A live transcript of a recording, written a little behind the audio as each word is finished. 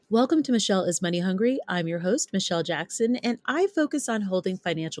Welcome to Michelle is Money Hungry. I'm your host, Michelle Jackson, and I focus on holding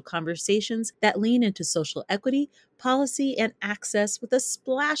financial conversations that lean into social equity, policy, and access with a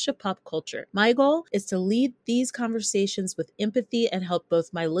splash of pop culture. My goal is to lead these conversations with empathy and help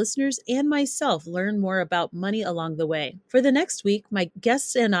both my listeners and myself learn more about money along the way. For the next week, my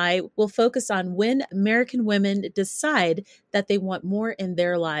guests and I will focus on when American women decide that they want more in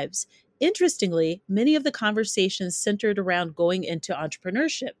their lives. Interestingly, many of the conversations centered around going into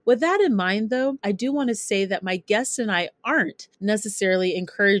entrepreneurship. With that in mind, though, I do want to say that my guests and I aren't necessarily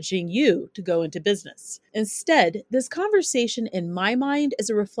encouraging you to go into business. Instead, this conversation, in my mind, is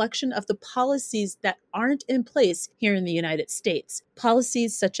a reflection of the policies that aren't in place here in the United States.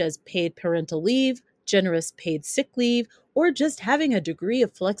 Policies such as paid parental leave, generous paid sick leave, or just having a degree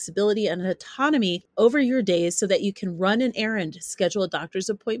of flexibility and autonomy over your days so that you can run an errand, schedule a doctor's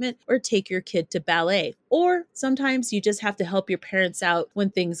appointment, or take your kid to ballet. Or sometimes you just have to help your parents out when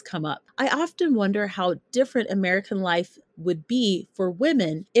things come up. I often wonder how different American life would be for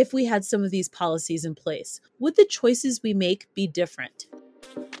women if we had some of these policies in place. Would the choices we make be different?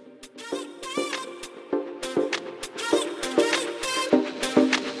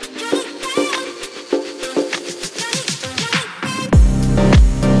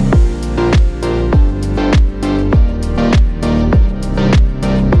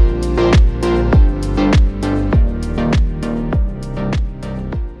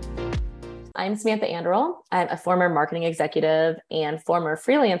 I'm Samantha Anderl. I'm a former marketing executive and former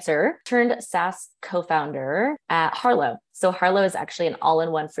freelancer turned SaaS co-founder at Harlow. So Harlow is actually an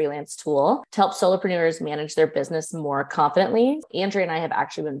all-in-one freelance tool to help solopreneurs manage their business more confidently. Andrea and I have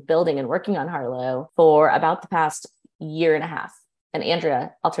actually been building and working on Harlow for about the past year and a half. And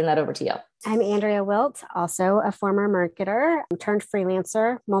Andrea, I'll turn that over to you. I'm Andrea Wilt, also a former marketer, turned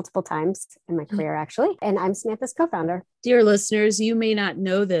freelancer multiple times in my career, actually. And I'm Samantha's co-founder. Dear listeners, you may not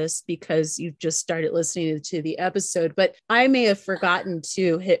know this because you just started listening to the episode, but I may have forgotten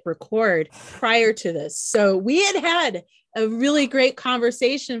to hit record prior to this. So we had a really great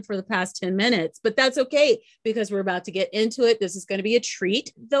conversation for the past 10 minutes, but that's okay because we're about to get into it. This is going to be a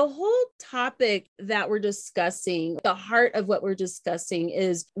treat. The whole topic that we're discussing, the heart of what we're discussing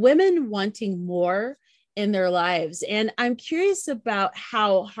is women wanting more in their lives. And I'm curious about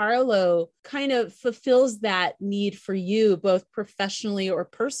how Harlow kind of fulfills that need for you, both professionally or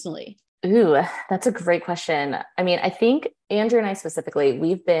personally. Ooh, that's a great question. I mean, I think Andrea and I specifically,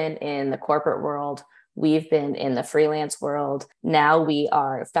 we've been in the corporate world. We've been in the freelance world. Now we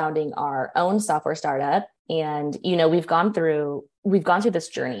are founding our own software startup. And, we've gone through this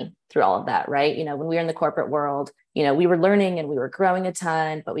journey through all of that, right? When we were in the corporate world, we were learning and we were growing a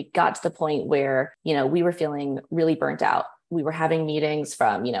ton, but we got to the point where, we were feeling really burnt out. We were having meetings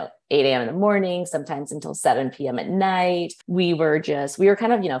from, 8 a.m. in the morning, sometimes until 7 p.m. at night. We were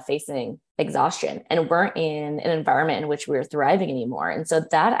kind of, facing exhaustion and weren't in an environment in which we were thriving anymore. And so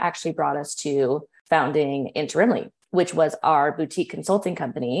that actually brought us to founding Interimly, which was our boutique consulting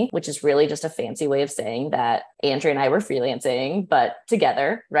company, which is really just a fancy way of saying that Andrea and I were freelancing, but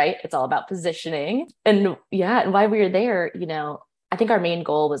together, right? It's all about positioning. And while we were there, I think our main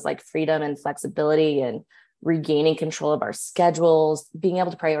goal was like freedom and flexibility and regaining control of our schedules, being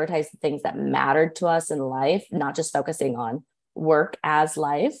able to prioritize the things that mattered to us in life, not just focusing on work as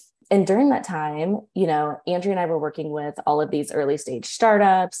life. And during that time, Andrea and I were working with all of these early stage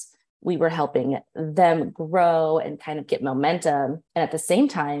startups. We were helping them grow and kind of get momentum. And at the same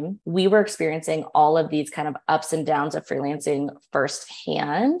time, we were experiencing all of these kind of ups and downs of freelancing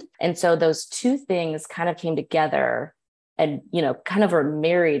firsthand. And so those two things kind of came together and, kind of were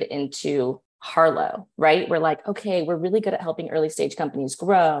married into Harlow, right? We're like, okay, we're really good at helping early stage companies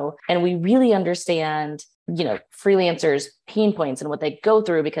grow. And we really understand, freelancers' pain points and what they go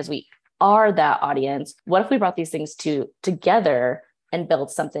through because we are that audience. What if we brought these things together and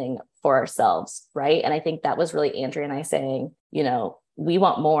build something for ourselves, right? And I think that was really Andrea and I saying, we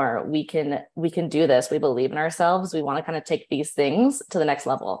want more. We can do this. We believe in ourselves. We want to kind of take these things to the next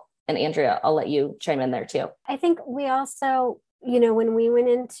level. And Andrea, I'll let you chime in there too. I think we also, when we went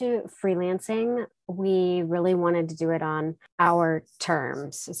into freelancing, we really wanted to do it on our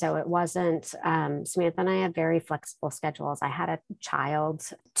terms. So it wasn't, Samantha and I had very flexible schedules. I had a child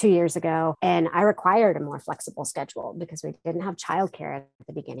 2 years ago, and I required a more flexible schedule because we didn't have childcare at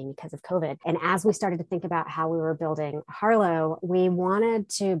the beginning because of COVID. And as we started to think about how we were building Harlow, we wanted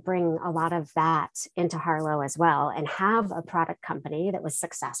to bring a lot of that into Harlow as well and have a product company that was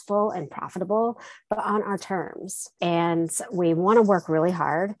successful and profitable, but on our terms. And we want to work really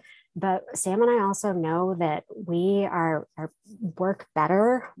hard But Sam and I also know that we are work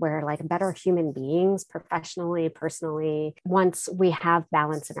better. We're like better human beings professionally, personally, once we have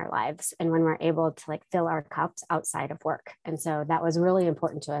balance in our lives and when we're able to like fill our cups outside of work. And so that was really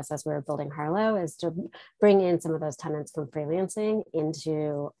important to us as we were building Harlow, is to bring in some of those tenets from freelancing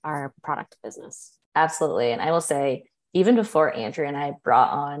into our product business. Absolutely. And I will say, even before Andrea and I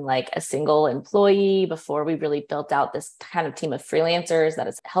brought on like a single employee, before we really built out this kind of team of freelancers that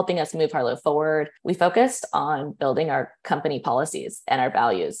is helping us move Harlow forward, we focused on building our company policies and our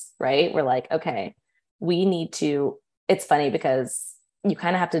values, right? We're like, okay, we need to, it's funny because you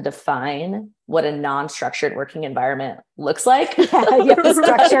kind of have to define what a non-structured working environment looks like. Yeah, you have to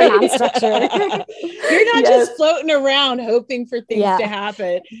structure, non-structured. You're not just floating around hoping for things to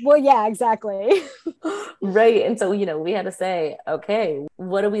happen. Well, yeah, exactly. Right. And so, we had to say, okay,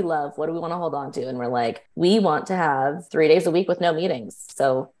 what do we love? What do we want to hold on to? And we're like, we want to have 3 days a week with no meetings.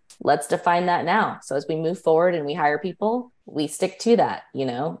 So let's define that now. So as we move forward and we hire people, we stick to that.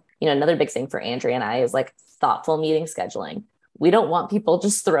 Another big thing for Andrea and I is like thoughtful meeting scheduling. We don't want people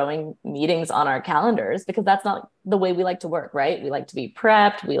just throwing meetings on our calendars, because that's not the way we like to work, right? We like to be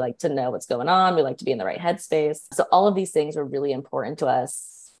prepped. We like to know what's going on. We like to be in the right headspace. So all of these things are really important to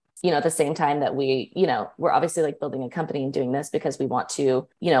us, at the same time that we're obviously like building a company and doing this because we want to,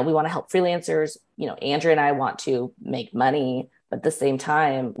 we want to help freelancers. Andrea and I want to make money, but at the same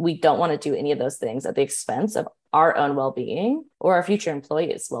time, we don't want to do any of those things at the expense of our own well-being or our future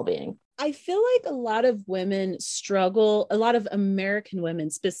employees' well-being. I feel like a lot of women struggle, a lot of American women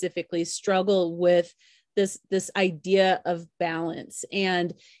specifically struggle with this idea of balance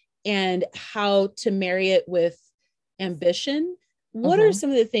and how to marry it with ambition. What are some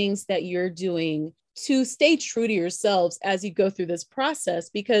of the things that you're doing to stay true to yourselves as you go through this process?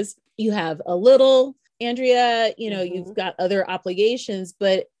 Because you have a little, Andrea, you've got other obligations,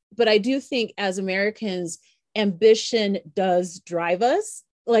 but I do think as Americans, ambition does drive us.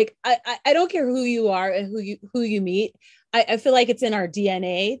 Like, I don't care who you are and who you meet. I feel like it's in our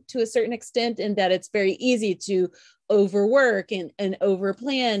DNA to a certain extent, and that it's very easy to overwork and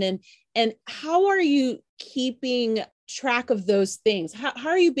overplan. And how are you keeping track of those things? How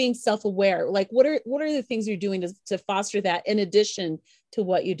are you being self-aware? Like, what are the things you're doing to foster that, in addition to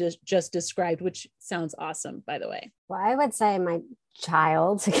what you just described, which sounds awesome, by the way? Well, I would say my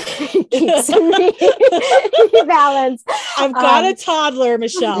child keeps me balanced. I've got a toddler,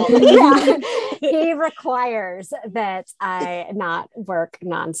 Michelle. Yeah, he requires that I not work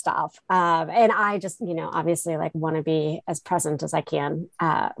nonstop. And I just, obviously like want to be as present as I can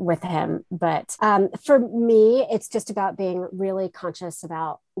with him. But for me, it's just about being really conscious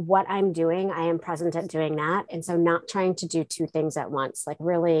about what I'm doing. I am present at doing that. And so not trying to do two things at once, like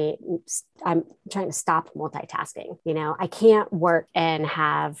really, I'm trying to stop multitasking. I can't work and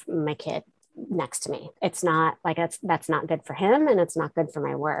have my kid next to me. It's not like that's not good for him, and it's not good for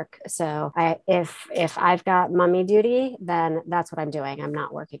my work. So if I've got mommy duty, then that's what I'm doing. I'm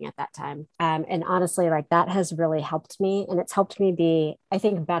not working at that time. And honestly, like that has really helped me, and it's helped me be, I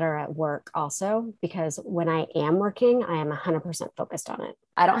think, better at work also, because when I am working, I am 100% focused on it.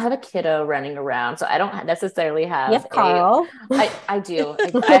 I don't have a kiddo running around, so I don't necessarily have. You have Carl. I do.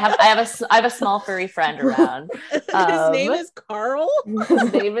 I have a small furry friend around. His name is Carl.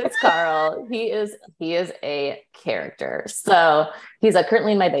 His name is Carl. He is a character. So he's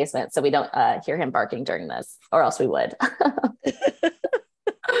currently in my basement, so we don't hear him barking during this, or else we would.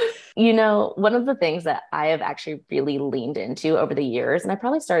 One of the things that I have actually really leaned into over the years, and I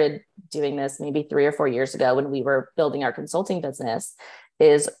probably started doing this maybe 3 or 4 years ago when we were building our consulting business,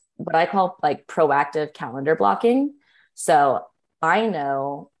 is what I call like proactive calendar blocking. So I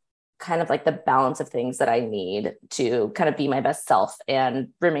know kind of like the balance of things that I need to kind of be my best self and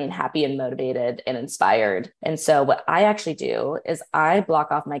remain happy and motivated and inspired. And so what I actually do is I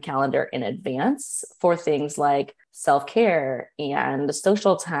block off my calendar in advance for things like self-care and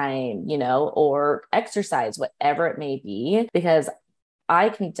social time, or exercise, whatever it may be, because I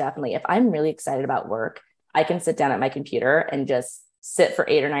can definitely, if I'm really excited about work, I can sit down at my computer and just sit for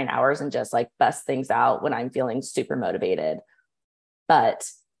 8 or 9 hours and just like bust things out when I'm feeling super motivated. But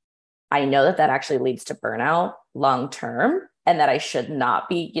I know that actually leads to burnout long-term, and that I should not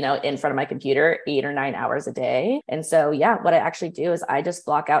be, in front of my computer 8 or 9 hours a day. And so, what I actually do is I just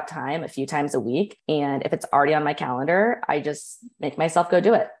block out time a few times a week. And if it's already on my calendar, I just make myself go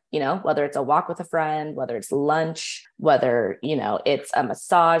do it, whether it's a walk with a friend, whether it's lunch, whether, it's a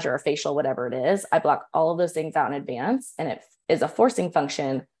massage or a facial, whatever it is. I block all of those things out in advance. And it is a forcing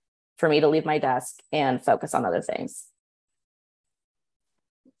function for me to leave my desk and focus on other things.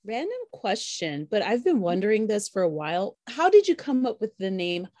 Random question, but I've been wondering this for a while. How did you come up with the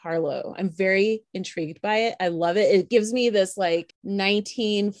name Harlow? I'm very intrigued by it. I love it. It gives me this like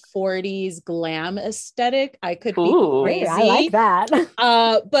 1940s glam aesthetic. I could be crazy. I like that.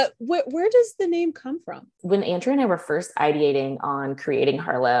 But where does the name come from? When Andrew and I were first ideating on creating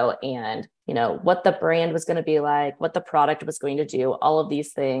Harlow and what the brand was going to be like, what the product was going to do, all of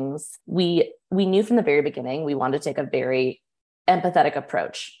these things, we knew from the very beginning we wanted to take a very empathetic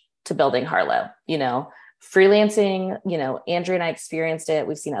approach to building Harlow. Freelancing, Andrew and I experienced it.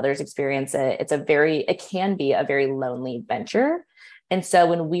 We've seen others experience it. It can be a very lonely venture. And so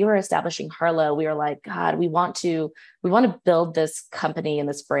when we were establishing Harlow, we were like, God, we want to build this company and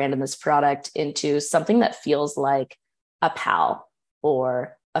this brand and this product into something that feels like a pal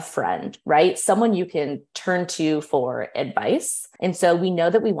or a friend, right? Someone you can turn to for advice. And so we know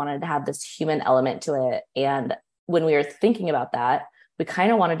that we wanted to have this human element to it. And when we were thinking about that, we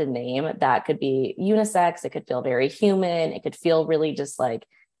kind of wanted a name that could be unisex. It could feel very human. It could feel really just like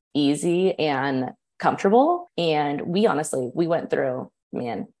easy and comfortable. And we went through,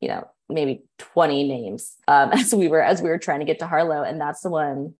 maybe 20 names as we were trying to get to Harlow. And that's the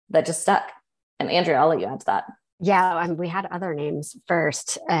one that just stuck. And Andrea, I'll let you add to that. Yeah, we had other names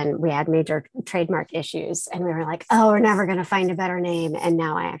first and we had major trademark issues and we were like, oh, we're never going to find a better name. And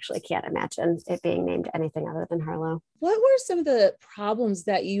now I actually can't imagine it being named anything other than Harlow. What were some of the problems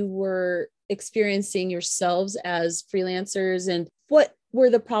that you were experiencing yourselves as freelancers? And what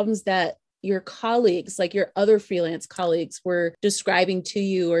were the problems that your colleagues, like your other freelance colleagues, were describing to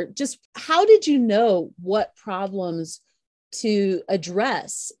you? Or just how did you know what problems to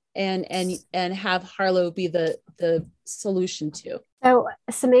address and have Harlow be the solution to? So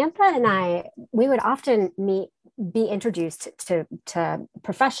Samantha and I, we would often be introduced to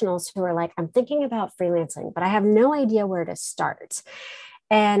professionals who are like, I'm thinking about freelancing, but I have no idea where to start.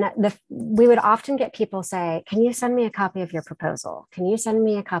 And we would often get people say, can you send me a copy of your proposal? Can you send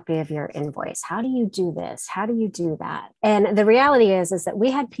me a copy of your invoice? How do you do this? How do you do that? And the reality is that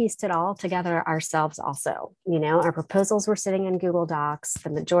we had pieced it all together ourselves also. Our proposals were sitting in Google Docs.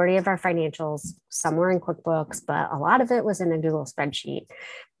 The majority of our financials, some were in QuickBooks, but a lot of it was in a Google spreadsheet.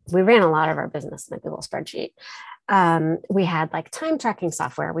 We ran a lot of our business in a Google spreadsheet. We had like time tracking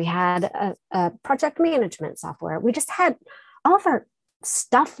software. We had a project management software. We just had all of our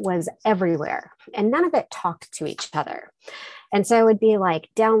stuff was everywhere and none of it talked to each other. And so it would be like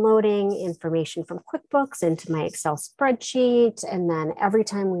downloading information from QuickBooks into my Excel spreadsheet. And then every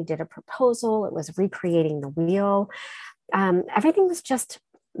time we did a proposal, it was recreating the wheel. Everything was just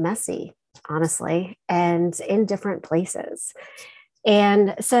messy, honestly, and in different places.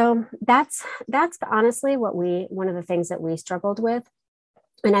 And so that's honestly one of the things that we struggled with.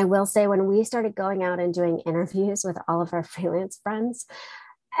 And I will say, when we started going out and doing interviews with all of our freelance friends,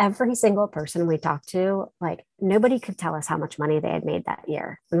 every single person we talked to, like nobody could tell us how much money they had made that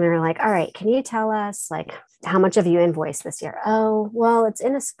year. And we were like, all right, can you tell us like how much have you invoiced this year? Oh, well, it's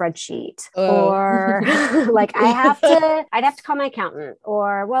in a spreadsheet. Or like I'd have to call my accountant,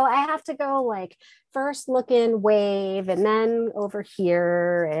 or well, I have to go like first look in Wave and then over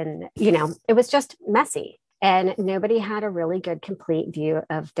here. And, it was just messy. And nobody had a really good, complete view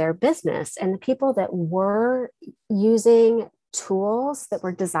of their business. And the people that were using tools that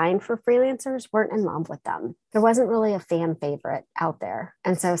were designed for freelancers weren't in love with them. There wasn't really a fan favorite out there.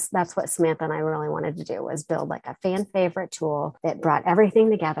 And so that's what Samantha and I really wanted to do, was build like a fan favorite tool that brought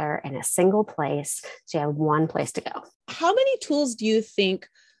everything together in a single place. So you had one place to go. How many tools do you think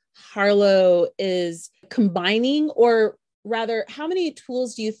Harlow is combining, or rather, how many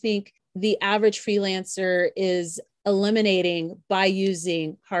tools do you think the average freelancer is eliminating by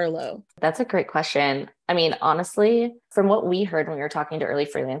using Harlow? That's a great question. I mean, honestly, from what we heard when we were talking to early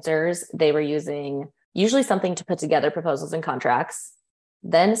freelancers, they were using usually something to put together proposals and contracts,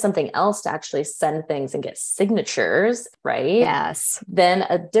 then something else to actually send things and get signatures, right? Yes. Then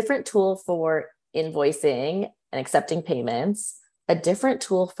a different tool for invoicing and accepting payments, a different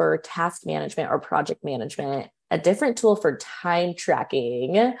tool for task management or project management, a different tool for time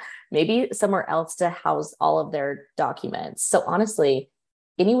tracking, maybe somewhere else to house all of their documents. So honestly,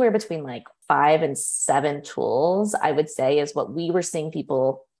 anywhere between like 5 and 7 tools, I would say, is what we were seeing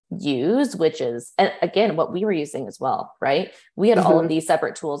people use, which is, and again, what we were using as well, right? We had all of these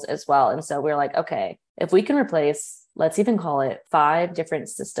separate tools as well. And so we're like, okay, if we can replace, let's even call it 5 different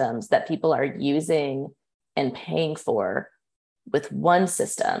systems that people are using and paying for with one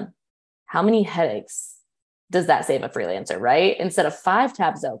system, how many headaches does that save a freelancer, right? Instead of 5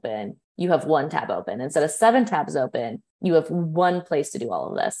 tabs open, you have 1 tab open. Instead of 7 tabs open, you have one place to do all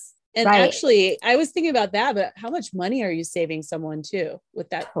of this. And actually, I was thinking about that, but how much money are you saving someone too with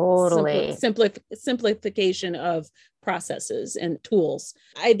that Totally. simplification of processes and tools?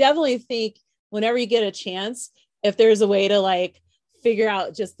 I definitely think whenever you get a chance, if there's a way to like figure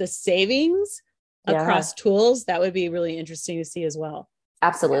out just the savings across tools, that would be really interesting to see as well.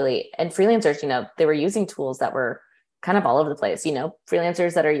 Absolutely. And freelancers, they were using tools that were kind of all over the place.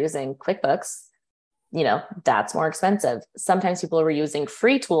 Freelancers that are using QuickBooks, that's more expensive. Sometimes people were using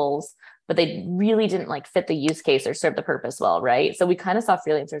free tools, but they really didn't like fit the use case or serve the purpose well, right? So we kind of saw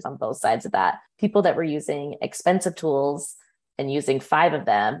freelancers on both sides of that. People that were using expensive tools and using 5 of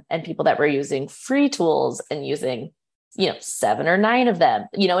them, and people that were using free tools and using, 7 or 9 of them,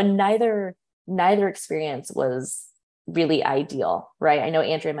 and neither experience was really ideal, right? I know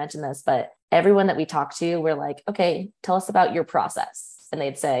Andrea mentioned this, but everyone that we talked to, we're like, okay, tell us about your process. And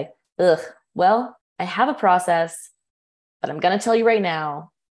they'd say, well, I have a process, but I'm going to tell you right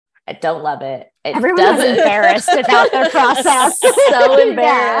now, I don't love it. Everyone's embarrassed about their process. So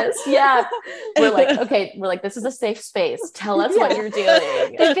embarrassed. Yeah. We're like, this is a safe space. Tell us what you're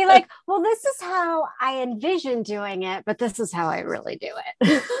doing. They'd be like, well, this is how I envision doing it, but this is how I really do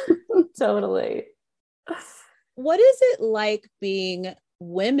it. Totally. What is it like being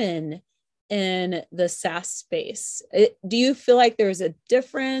women in the SaaS space? Do you feel like there's a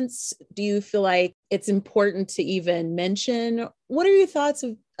difference? Do you feel like it's important to even mention? What are your thoughts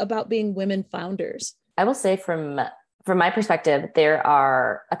about being women founders? I will say from my perspective, there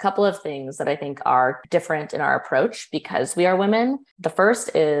are a couple of things that I think are different in our approach because we are women. The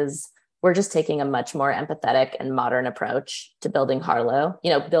first is we're just taking a much more empathetic and modern approach to building Harlow,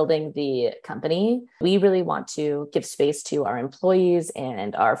 building the company. We really want to give space to our employees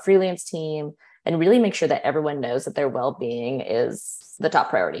and our freelance team and really make sure that everyone knows that their well-being is the top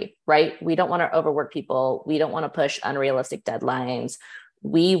priority, right? We don't want to overwork people. We don't want to push unrealistic deadlines.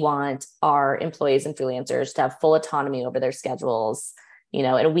 We want our employees and freelancers to have full autonomy over their schedules,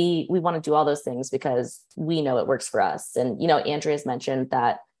 and we want to do all those things because we know it works for us. And, Andrea's mentioned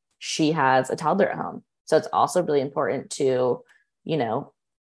that she has a toddler at home. So it's also really important to,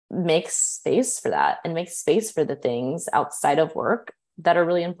 make space for that and make space for the things outside of work that are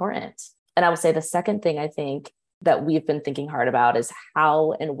really important. And I would say the second thing I think that we've been thinking hard about is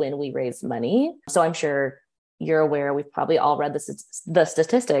how and when we raise money. So I'm sure you're aware, we've probably all read the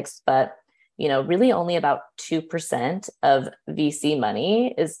statistics, but really only about 2% of VC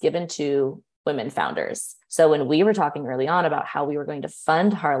money is given to women founders. So when we were talking early on about how we were going to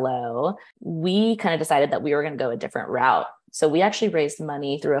fund Harlow, we kind of decided that we were going to go a different route. So we actually raised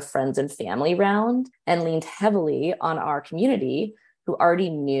money through a friends and family round and leaned heavily on our community who already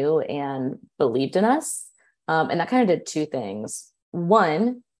knew and believed in us. And that kind of did 2 things.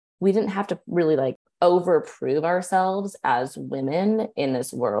 One, we didn't have to really overprove ourselves as women in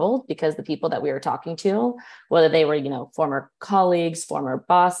this world because the people that we were talking to, whether they were, former colleagues, former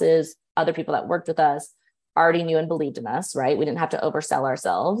bosses, other people that worked with us, already knew and believed in us, right? We didn't have to oversell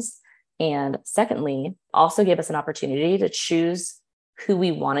ourselves. And secondly, also gave us an opportunity to choose who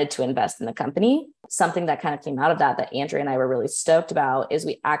we wanted to invest in the company. Something that kind of came out of that Andrea and I were really stoked about is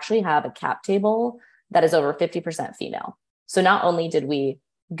we actually have a cap table that is over 50% female. So not only did we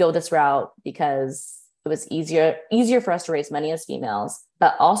go this route because it was easier for us to raise money as females,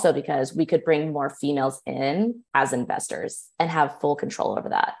 but also because we could bring more females in as investors and have full control over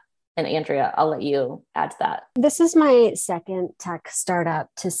that. And Andrea, I'll let you add to that. This is my second tech startup.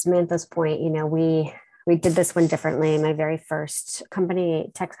 To Samantha's point, we did this one differently. My very first tech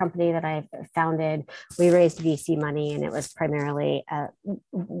company that I founded, we raised VC money and it was primarily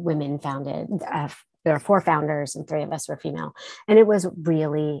women founded. There were 4 founders and 3 of us were female. And it was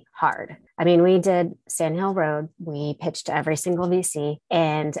really hard. I mean, we did Sand Hill Road. We pitched to every single VC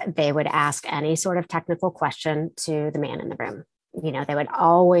and they would ask any sort of technical question to the man in the room. They would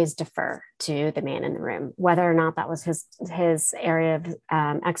always defer to the man in the room, whether or not that was his area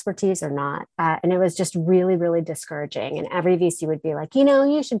of expertise or not. And it was just really, really discouraging. And every VC would be like,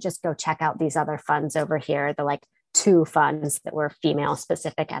 you should just go check out these other funds over here. The 2 funds that were female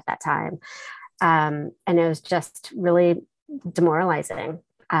specific at that time. And it was just really demoralizing.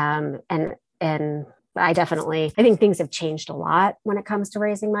 And I think things have changed a lot when it comes to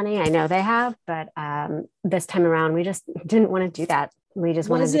raising money. I know they have, but this time around, we just didn't want to do that. We just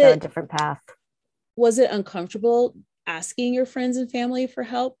wanted to go a different path. Was it uncomfortable asking your friends and family for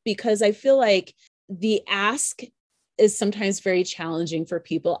help? Because I feel like the ask is sometimes very challenging for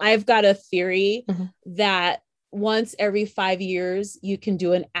people. I've got a theory that once every 5 years, you can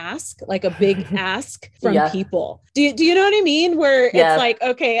do an ask, like a big ask from people. Do you know what I mean? Where it's like,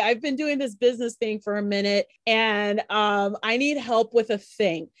 okay, I've been doing this business thing for a minute and I need help with a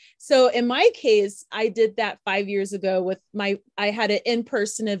thing. So in my case, I did that 5 years ago with I had an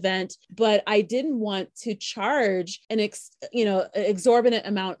in-person event, but I didn't want to charge an exorbitant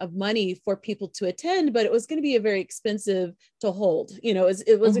amount of money for people to attend, but it was going to be a very expensive to hold.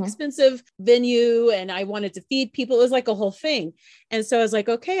 It was expensive venue, and I wanted to feed people. It was like a whole thing. And so I was like,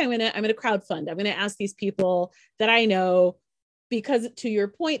 okay, I'm going to crowdfund. I'm going to ask these people that I know, because to your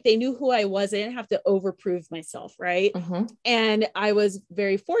point, they knew who I was. I didn't have to overprove myself. Right. And I was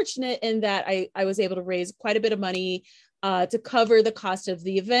very fortunate in that I was able to raise quite a bit of money to cover the cost of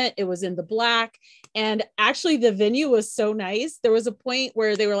the event. It was in the black. And actually the venue was so nice. There was a point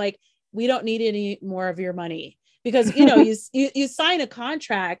where they were like, we don't need any more of your money. Because, you sign a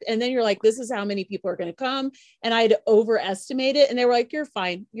contract and then you're like, this is how many people are going to come. And I had to overestimate it. And they were like, you're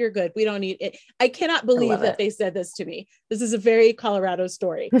fine. You're good. We don't need it. I cannot believe that they said this to me. This is a very Colorado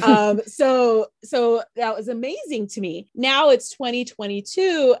story. So that was amazing to me. Now it's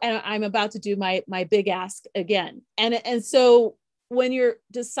 2022 and I'm about to do my big ask again. And so when you're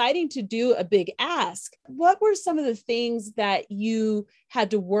deciding to do a big ask, what were some of the things that you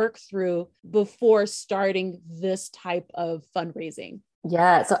had to work through before starting this type of fundraising?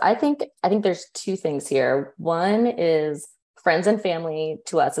 Yeah. So I think there's two things here. One is friends and family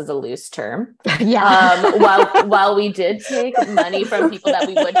to us is a loose term. Yeah. While we did take money from people that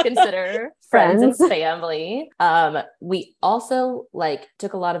we would consider friends and family, we also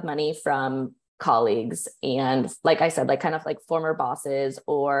took a lot of money from colleagues. And like I said, kind of former bosses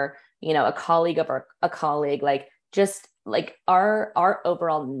or, a colleague of a colleague, our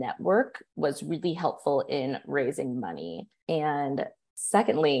overall network was really helpful in raising money. And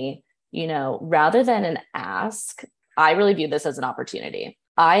secondly, rather than an ask, I really view this as an opportunity.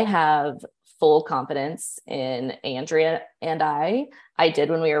 I have full confidence in Andrea and I did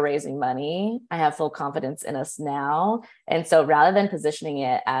when we were raising money. I have full confidence in us now. And so rather than positioning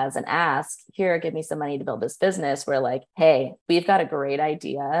it as an ask, here, give me some money to build this business, we're like, hey, we've got a great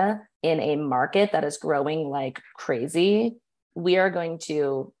idea in a market that is growing like crazy. We are going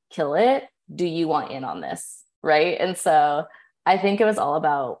to kill it. Do you want in on this? Right. And so I think it was all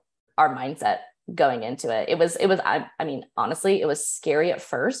about our mindset going into it. I mean, honestly, it was scary at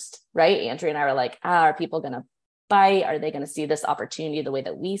first, right? Andrea and I were like, are people going to bite? Are they going to see this opportunity the way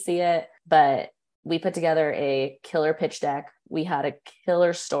that we see it? But we put together a killer pitch deck. We had a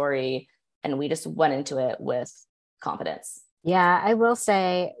killer story and we just went into it with confidence. Yeah, I will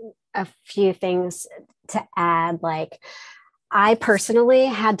say a few things to add. I personally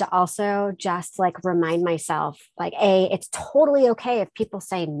had to also just remind myself, it's totally okay if people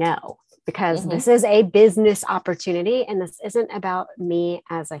say no, because this is a business opportunity and this isn't about me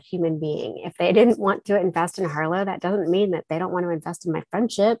as a human being. If they didn't want to invest in Harlow, that doesn't mean that they don't want to invest in my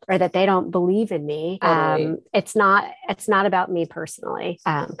friendship or that they don't believe in me. Totally. It's not about me personally,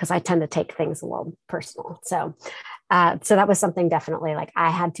 because I tend to take things a little personal. So that was something definitely I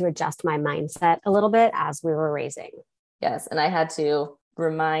had to adjust my mindset a little bit as we were raising. Yes. And I had to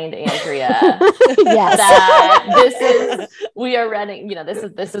remind Andrea that we are running,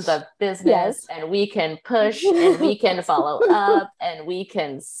 this is a business and we can push and we can follow up and we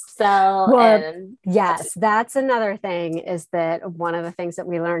can sell. Yes, that's another thing, is that one of the things that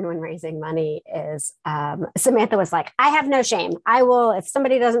we learned when raising money is Samantha was like, I have no shame. I will, if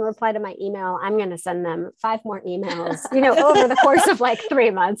somebody doesn't reply to my email, I'm going to send them 5 more emails, over the course of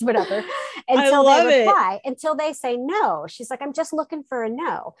 3 months, whatever, until they reply, until they say no. She's like, I'm just looking for a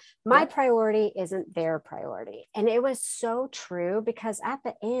no. My priority isn't their priority. And it was so true, because at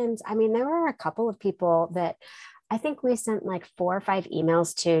the end, I mean, there were a couple of people that I think we sent 4 or 5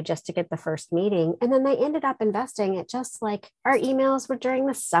 emails to just to get the first meeting. And then they ended up investing. It just our emails were during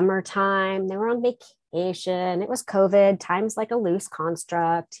the summertime. They were on vacation. It was COVID. Time's like a loose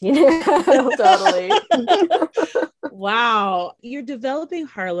construct, Totally. Wow. You're developing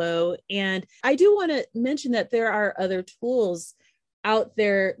Harlow. And I do want to mention that there are other tools out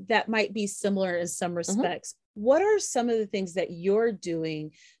there that might be similar in some respects. What are some of the things that you're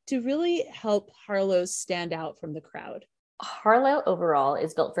doing to really help Harlow stand out from the crowd? Harlow overall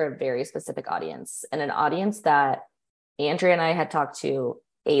is built for a very specific audience, and an audience that Andrea and I had talked to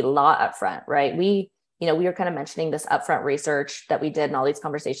a lot up front, right? We were kind of mentioning this upfront research that we did and all these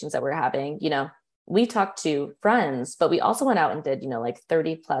conversations that we're having. We talked to friends, but we also went out and did,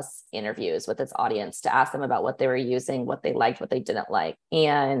 30 plus interviews with this audience to ask them about what they were using, what they liked, what they didn't like.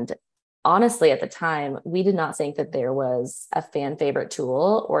 And honestly, at the time, we did not think that there was a fan favorite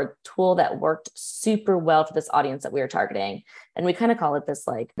tool or tool that worked super well for this audience that we were targeting. And we kind of call it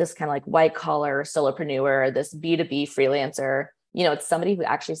this kind of white collar solopreneur, this B2B freelancer. It's somebody who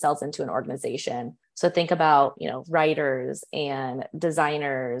actually sells into an organization So think about, writers and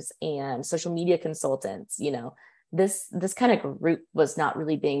designers and social media consultants, this kind of group was not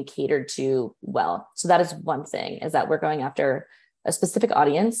really being catered to well. So that is one thing, is that we're going after a specific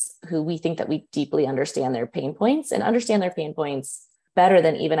audience who we think that we deeply understand their pain points and understand their pain points better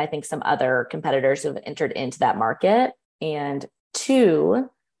than even I think some other competitors who have entered into that market. And two,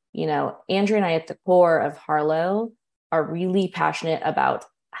 Andrea and I at the core of Harlow are really passionate about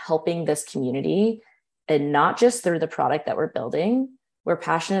helping this community, and not just through the product that we're building. We're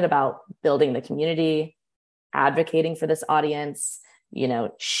passionate about building the community, advocating for this audience,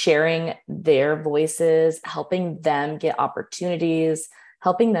 sharing their voices, helping them get opportunities,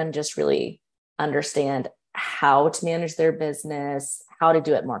 helping them just really understand how to manage their business, how to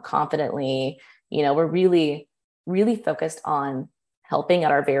do it more confidently. We're really, really focused on helping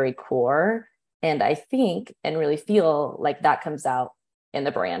at our very core. And I think and really feel like that comes out in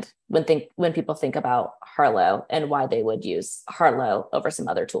the brand when people think about Harlow and why they would use Harlow over some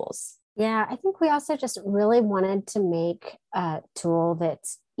other tools. Yeah, I think we also just really wanted to make a tool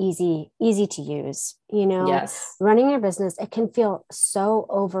that's easy to use. Yes. Running your business, it can feel so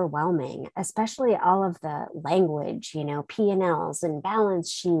overwhelming, especially all of the language, P&Ls and balance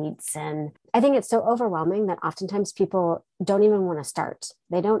sheets. And I think it's so overwhelming that oftentimes people don't even want to start.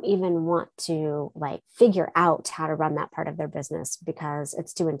 They don't even want to figure out how to run that part of their business because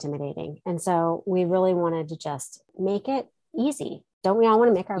it's too intimidating. And so we really wanted to just make it easy. Don't we all want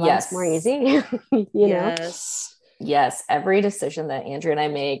to make our lives more easy? Yes. Yes. Every decision that Andrea and I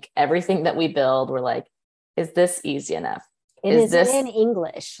make, everything that we build, we're like, is this easy enough? Is this in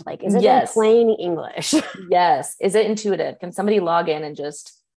English? Is it in plain English? Yes. Is it intuitive? Can somebody log in and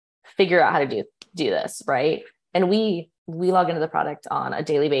just figure out how to do this? Right. And we log into the product on a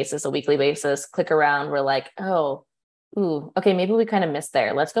daily basis, a weekly basis, click around. We're like, oh, ooh, okay, maybe we kind of missed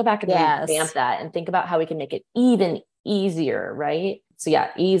there. Let's go back and revamp that and think about how we can make it even easier, right? So yeah,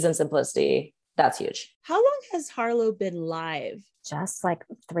 ease and simplicity, that's huge. How long has Harlow been live? Just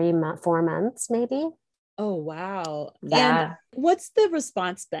 4 months, maybe. Oh, wow. Yeah. And what's the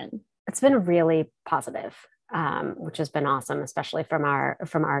response been? It's been really positive, which has been awesome, especially from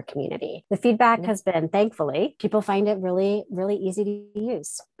our community. The feedback has been, thankfully, people find it really, really easy to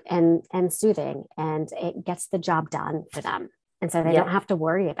use and soothing, and it gets the job done for them. And so they don't have to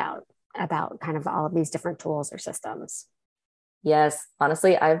worry about kind of all of these different tools or systems. Yes.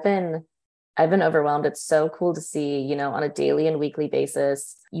 Honestly, I've been overwhelmed. It's so cool to see, on a daily and weekly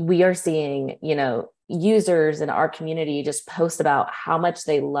basis, we are seeing, users in our community just post about how much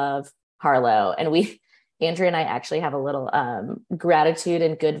they love Harlow. And Andrea and I actually have a little gratitude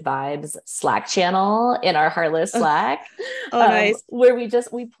and good vibes Slack channel in our Harlow Slack. Nice. Where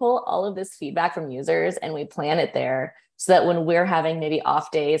we pull all of this feedback from users and we plan it there, so that when we're having maybe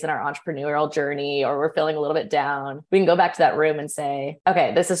off days in our entrepreneurial journey, or we're feeling a little bit down, we can go back to that room and say,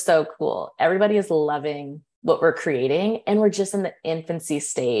 okay, this is so cool. Everybody is loving what we're creating, and we're just in the infancy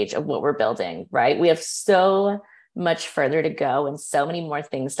stage of what we're building, right? We have so much further to go and so many more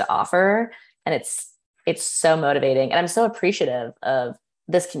things to offer. And it's so motivating. And I'm so appreciative of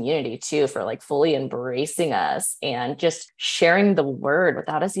this community too, for fully embracing us and just sharing the word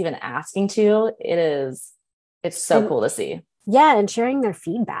without us even asking to. It's so cool to see. Yeah. And sharing their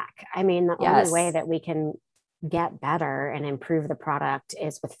feedback. I mean, the only way that we can get better and improve the product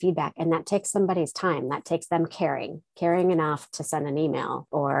is with feedback. And that takes somebody's time. That takes them caring enough to send an email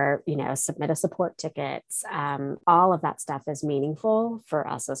or, submit a support ticket. All of that stuff is meaningful for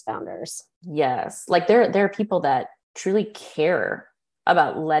us as founders. Yes. There are people that truly care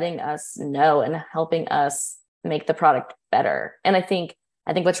about letting us know and helping us make the product better. And I think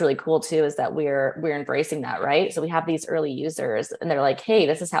what's really cool too is that we're embracing that, right? So we have these early users and they're like, hey,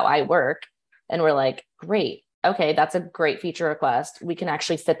 this is how I work. And we're like, great. Okay, that's a great feature request. We can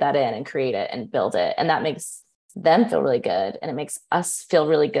actually fit that in and create it and build it. And that makes them feel really good. And it makes us feel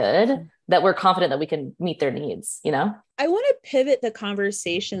really good that we're confident that we can meet their needs, I want to pivot the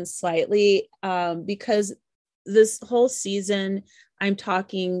conversation slightly because this whole season, I'm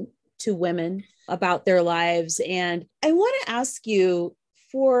talking to women about their lives. And I want to ask you,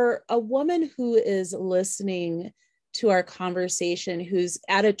 for a woman who is listening to our conversation, who's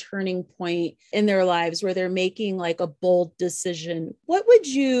at a turning point in their lives where they're making a bold decision, what would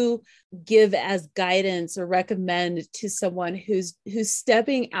you give as guidance or recommend to someone who's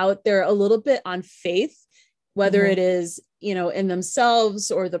stepping out there a little bit on faith, whether it is, in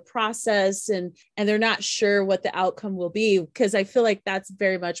themselves or the process, and they're not sure what the outcome will be? Because I feel like that's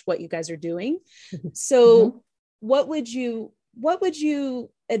very much what you guys are doing. So what would you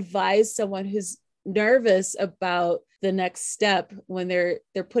advise someone who's nervous about the next step when they're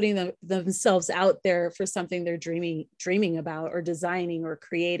putting themselves out there for something they're dreaming about or designing or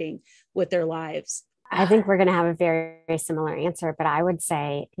creating with their lives? I think we're going to have a very, very similar answer, but I would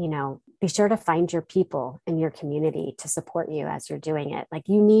say, be sure to find your people in your community to support you as you're doing it. Like,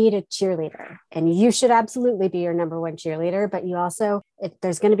 you need a cheerleader, and you should absolutely be your number one cheerleader, but you also,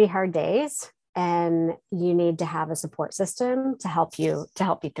 there's going to be hard days, and you need to have a support system to help you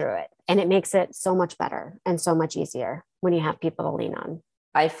through it. And it makes it so much better and so much easier when you have people to lean on.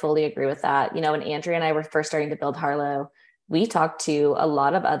 I fully agree with that. When Andrea and I were first starting to build Harlow, we talked to a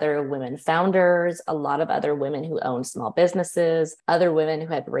lot of other women founders, a lot of other women who own small businesses, other women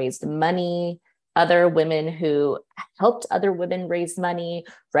who had raised money, other women who helped other women raise money,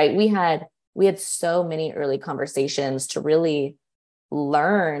 right? We had so many early conversations to really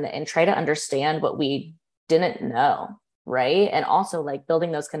learn and try to understand what we didn't know, right? And also like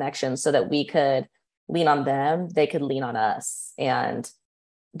building those connections so that we could lean on them, they could lean on us. And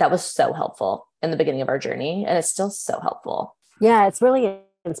that was so helpful in the beginning of our journey. And it's still so helpful. Yeah, it's really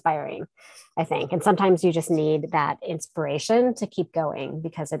inspiring, I think. And sometimes you just need that inspiration to keep going,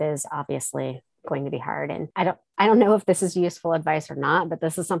 because it is obviously going to be hard. And I don't know if this is useful advice or not, but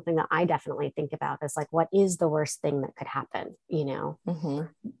this is something that I definitely think about, is like, what is the worst thing that could happen? Mm-hmm.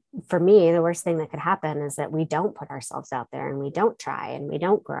 For me, the worst thing that could happen is that we don't put ourselves out there and we don't try and we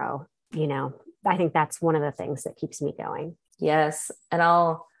don't grow. I think that's one of the things that keeps me going. Yes. And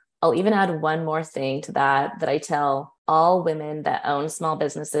I'll even add one more thing to that I tell all women that own small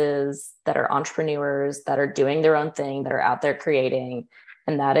businesses, that are entrepreneurs, that are doing their own thing, that are out there creating.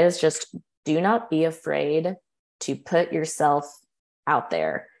 And that is just, do not be afraid to put yourself out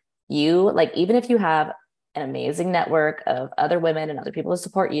there. Even if you have an amazing network of other women and other people to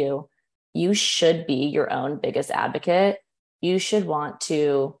support you, you should be your own biggest advocate. You should want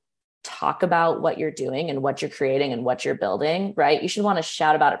to talk about what you're doing and what you're creating and what you're building, right? You should want to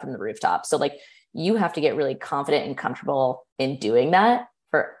shout about it from the rooftop. So you have to get really confident and comfortable in doing that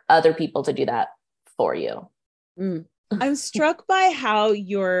for other people to do that for you. I'm struck by how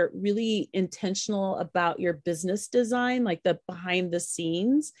you're really intentional about your business design, like the behind the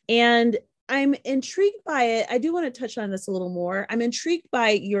scenes. And I'm intrigued by it. I do want to touch on this a little more. I'm intrigued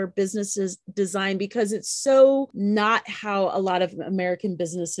by your business's design because it's so not how a lot of American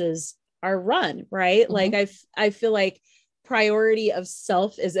businesses are run, right? Mm-hmm. Like I feel like priority of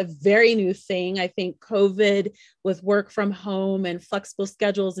self is a very new thing. I think COVID with work from home and flexible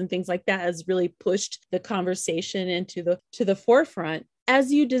schedules and things like that has really pushed the conversation into the forefront.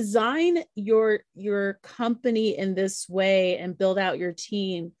 As you design your company in this way and build out your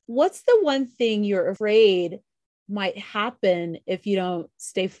team, what's the one thing you're afraid might happen if you don't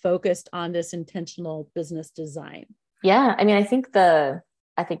stay focused on this intentional business design? Yeah, I mean, I think the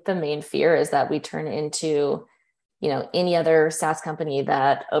main fear is that we turn into, any other SaaS company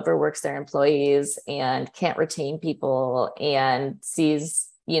that overworks their employees and can't retain people and sees,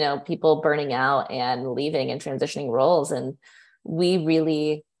 people burning out and leaving and transitioning roles. And we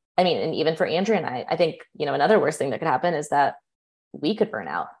really, and even for Andrea and I think, another worst thing that could happen is that we could burn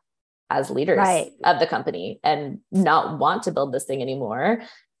out as leaders of the company and not want to build this thing anymore.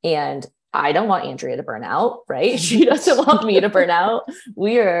 And I don't want Andrea to burn out, right? She doesn't want me to burn out.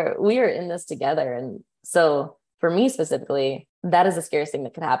 We are in this together. And so for me specifically, that is the scariest thing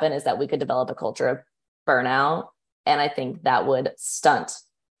that could happen, is that we could develop a culture of burnout. And I think that would stunt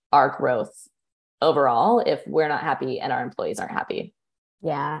our growth overall if we're not happy and our employees aren't happy.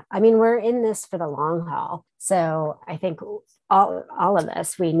 Yeah. We're in this for the long haul. So I think all of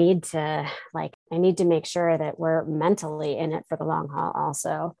us, we need to I need to make sure that we're mentally in it for the long haul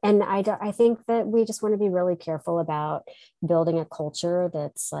also. And I think that we just want to be really careful about building a culture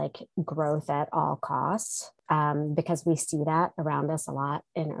that's growth at all costs, because we see that around us a lot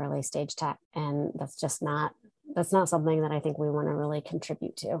in early stage tech. And that's not something that I think we want to really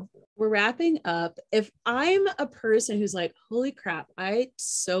contribute to. We're wrapping up. If I'm a person who's like, holy crap, I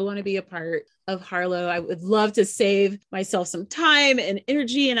so want to be a part of Harlow. I would love to save myself some time and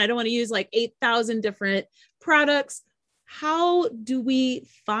energy, and I don't want to use 8,000 different products. How do we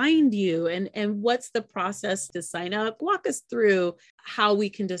find you, and what's the process to sign up? Walk us through how we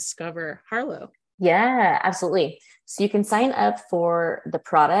can discover Harlow. Yeah, absolutely. So you can sign up for the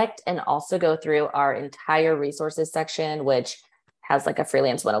product and also go through our entire resources section, which has a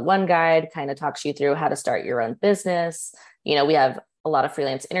freelance 101 guide, kind of talks you through how to start your own business. We have a lot of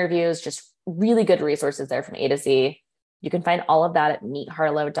freelance interviews, just really good resources there from A to Z. You can find all of that at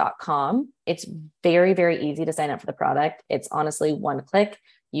meetharlow.com. It's very, very easy to sign up for the product. It's honestly one click.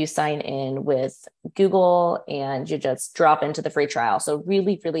 You sign in with Google and you just drop into the free trial. So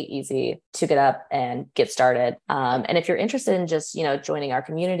really, really easy to get up and get started. And if you're interested in just, joining our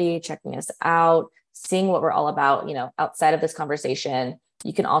community, checking us out, seeing what we're all about, outside of this conversation,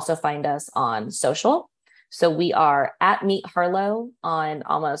 you can also find us on social. So we are at Meet Harlow on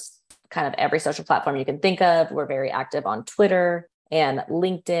almost kind of every social platform you can think of. We're very active on Twitter and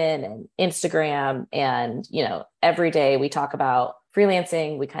LinkedIn and Instagram. And, every day we talk about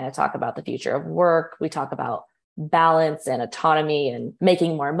freelancing. We kind of talk about the future of work. We talk about balance and autonomy and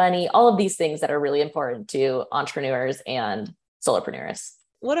making more money, all of these things that are really important to entrepreneurs and solopreneurs.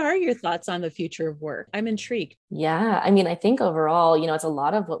 What are your thoughts on the future of work? I'm intrigued. Yeah. I think overall, it's a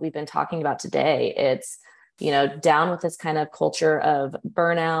lot of what we've been talking about today. It's, down with this kind of culture of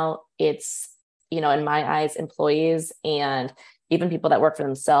burnout. It's, in my eyes, employees and even people that work for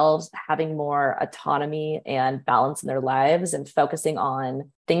themselves having more autonomy and balance in their lives and focusing on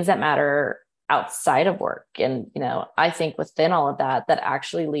things that matter outside of work. And, I think within all of that, that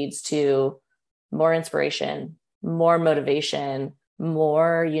actually leads to more inspiration, more motivation,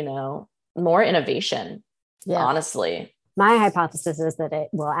 more innovation, honestly. My hypothesis is that it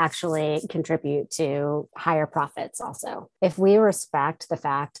will actually contribute to higher profits also. If we respect the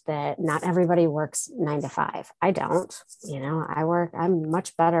fact that not everybody works 9 to 5, I don't, I'm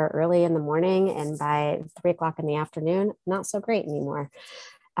much better early in the morning, and by 3 o'clock in the afternoon, not so great anymore.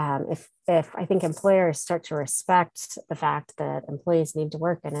 If I think employers start to respect the fact that employees need to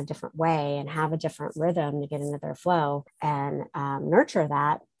work in a different way and have a different rhythm to get into their flow and nurture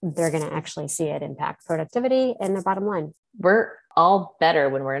that, they're going to actually see it impact productivity and the bottom line. We're all better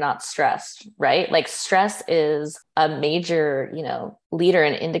when we're not stressed, right? Like stress is a major, leader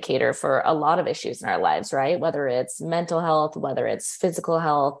and indicator for a lot of issues in our lives, right? Whether it's mental health, whether it's physical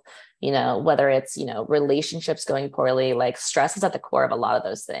health, whether it's, relationships going poorly, like stress is at the core of a lot of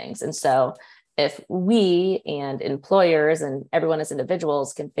those things. And so if we and employers and everyone as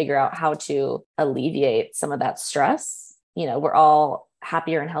individuals can figure out how to alleviate some of that stress, we're all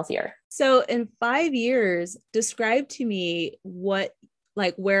happier and healthier. So in 5 years, describe to me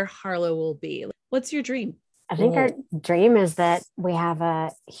where Harlow will be. What's your dream? I think our dream is that we have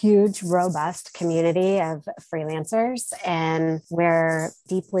a huge, robust community of freelancers, and we're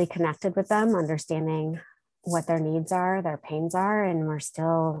deeply connected with them, understanding what their needs are, their pains are, and we're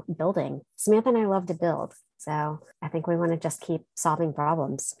still building. Samantha and I love to build. So I think we want to just keep solving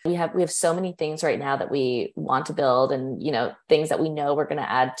problems. We have so many things right now that we want to build and, things that we know we're going to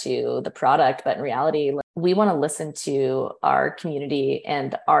add to the product. But in reality, we want to listen to our community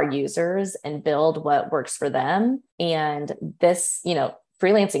and our users and build what works for them. And this,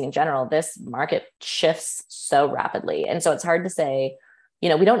 freelancing in general, this market shifts so rapidly. And so it's hard to say, we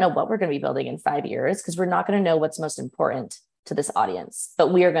don't know what we're going to be building in 5 years because we're not going to know what's most important to this audience,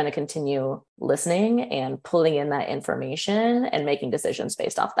 but we are going to continue listening and pulling in that information and making decisions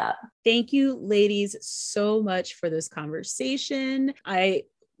based off that. Thank you, ladies, so much for this conversation. I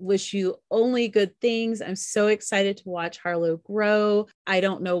wish you only good things. I'm so excited to watch Harlow grow. I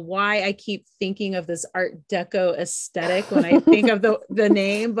don't know why I keep thinking of this Art Deco aesthetic when I think of the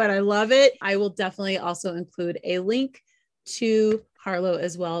name, but I love it. I will definitely also include a link to Harlow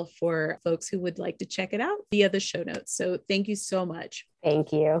as well for folks who would like to check it out via the show notes. So thank you so much.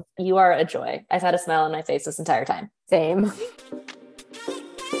 Thank you. You are a joy. I've had a smile on my face this entire time. Same.